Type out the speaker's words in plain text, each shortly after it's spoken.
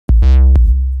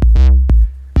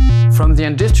From the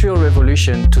Industrial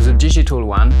Revolution to the digital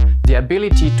one, the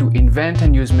ability to invent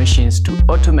and use machines to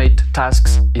automate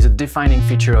tasks is a defining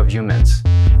feature of humans.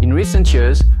 In recent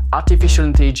years, artificial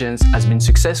intelligence has been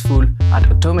successful at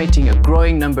automating a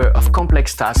growing number of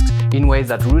complex tasks in ways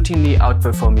that routinely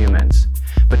outperform humans.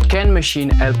 But can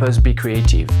machines help us be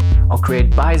creative, or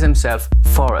create by themselves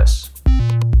for us?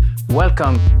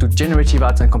 Welcome to Generative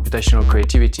Arts and Computational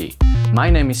Creativity. My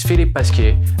name is Philippe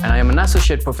Pasquier, and I am an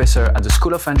associate professor at the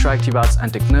School of Interactive Arts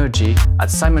and Technology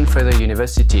at Simon Fraser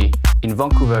University in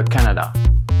Vancouver, Canada.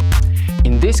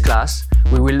 In this class,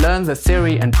 we will learn the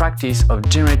theory and practice of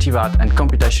generative art and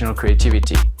computational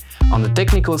creativity. On the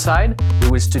technical side, we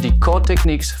will study core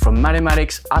techniques from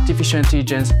mathematics, artificial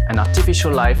intelligence, and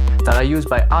artificial life that are used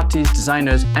by artists,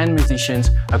 designers, and musicians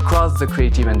across the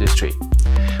creative industry.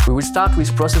 We will start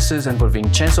with processes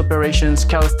involving chain operations,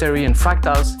 chaos theory, and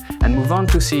fractals, and move on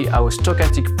to see how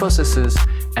stochastic processes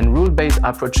and rule-based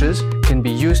approaches can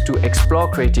be used to explore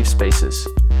creative spaces.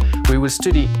 We will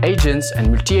study agents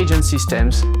and multi-agent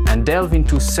systems and delve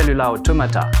into cellular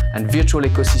automata and virtual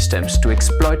ecosystems to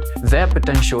exploit their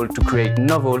potential to create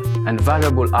novel and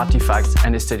valuable artifacts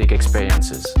and aesthetic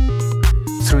experiences.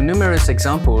 Through numerous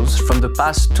examples from the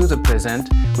past to the present,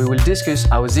 we will discuss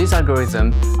how these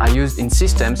algorithms are used in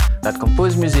systems that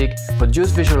compose music,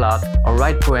 produce visual art, or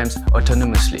write poems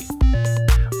autonomously.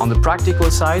 On the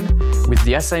practical side, with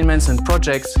the assignments and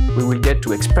projects, we will get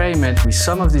to experiment with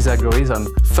some of these algorithms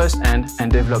firsthand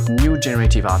and develop new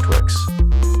generative artworks.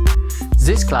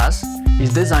 This class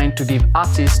is designed to give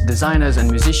artists, designers, and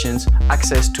musicians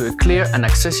access to a clear and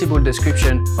accessible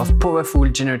description of powerful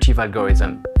generative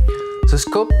algorithms. The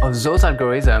scope of those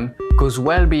algorithms goes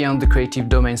well beyond the creative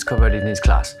domains covered in this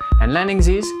class, and learning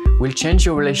these will change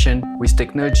your relation with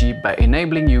technology by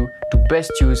enabling you to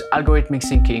best use algorithmic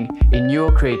thinking in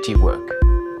your creative work.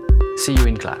 See you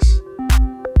in class.